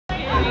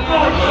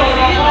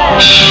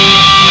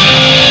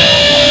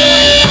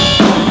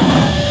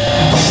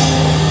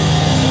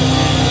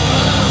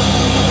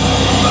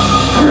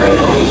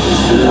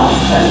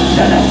Los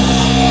Angeles.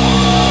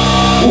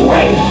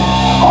 We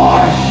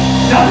are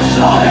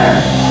Nunslaughter.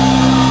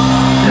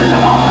 This is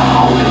about the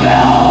holy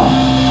bell.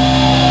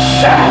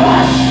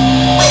 Service.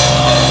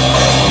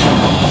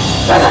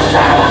 There's a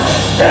service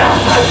in our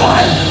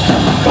pipeline.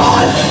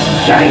 God's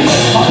gate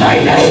of my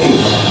name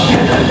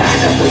in the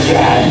land of the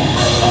dead.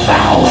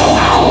 Thou will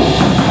out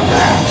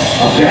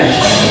of it.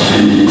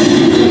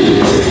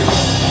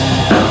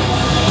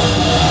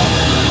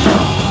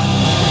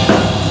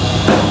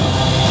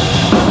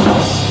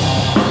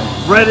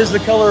 Red is the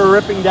color of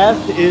ripping death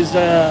is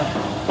a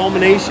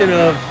culmination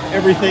of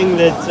everything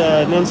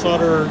that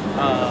Nunslaughter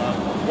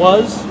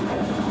was,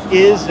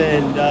 is,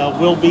 and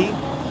will be.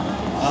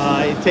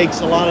 It takes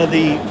a lot of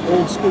the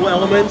old school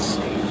elements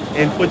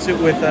and puts it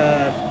with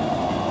a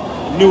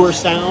newer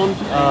sound.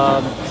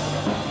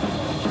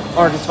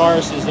 Our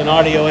guitarist is an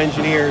audio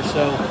engineer,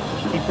 so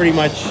he pretty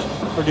much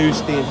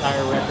produced the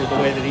entire record the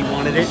way that he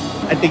wanted it.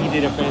 I think he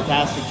did a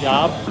fantastic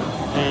job,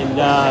 and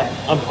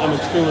I'm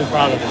extremely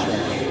proud of this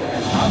record.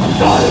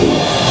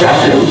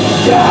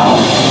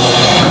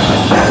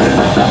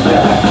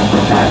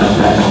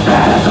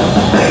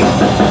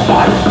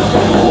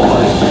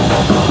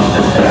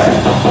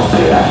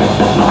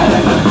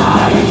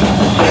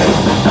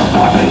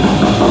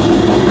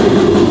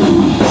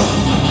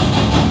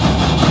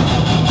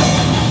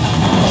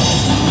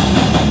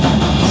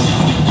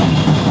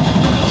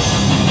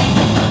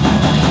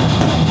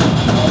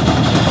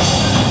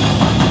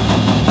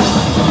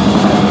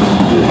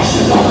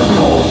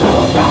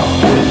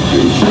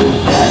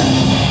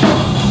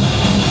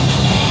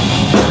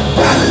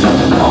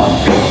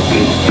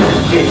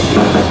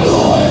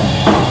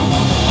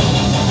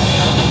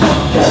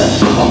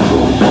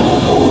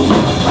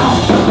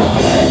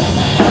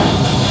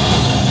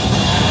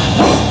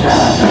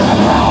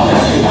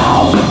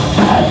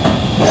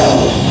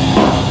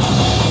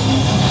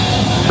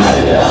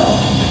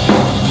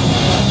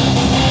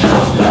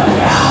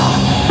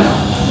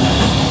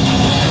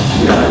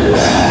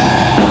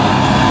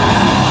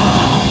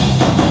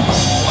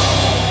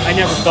 I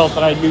never felt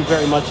that I knew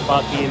very much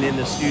about being in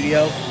the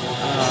studio.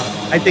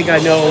 I think I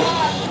know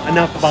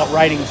enough about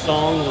writing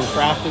songs and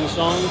crafting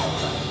songs,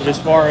 but as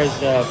far as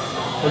the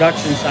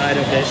production side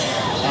of it,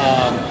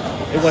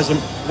 it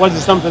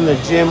wasn't something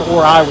that Jim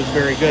or I was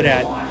very good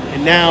at.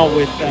 And now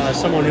with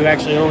someone who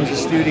actually owns a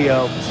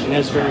studio and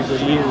has very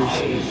good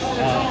ears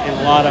and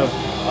a lot of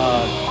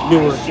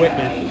newer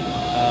equipment,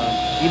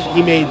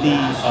 he made the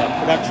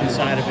production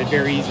side of it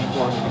very easy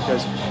for me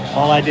because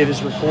all I did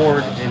is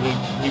record and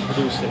he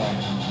produced it all.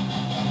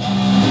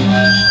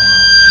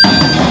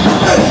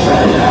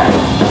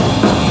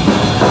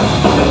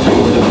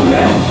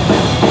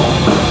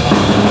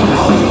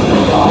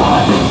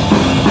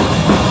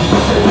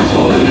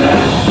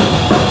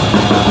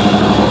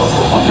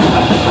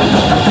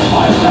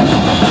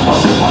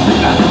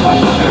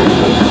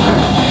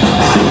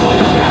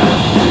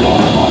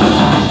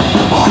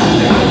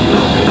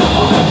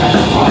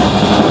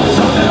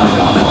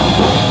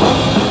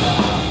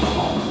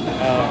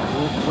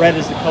 Red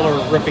is the color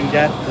of ripping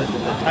death. The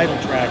title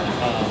track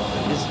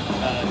is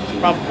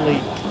probably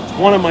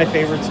one of my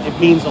favorites. It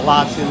means a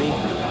lot to me.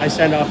 I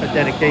send off a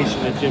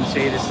dedication to Jim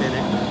Sadis in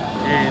it.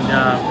 And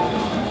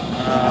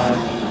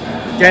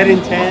Dead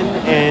in 10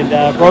 and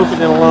Broken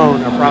and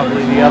Alone are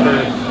probably the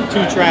other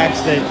two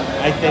tracks that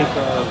I think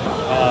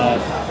are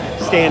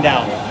stand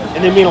out.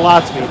 And they mean a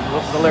lot to me.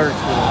 The lyrics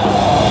mean a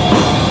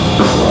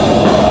lot.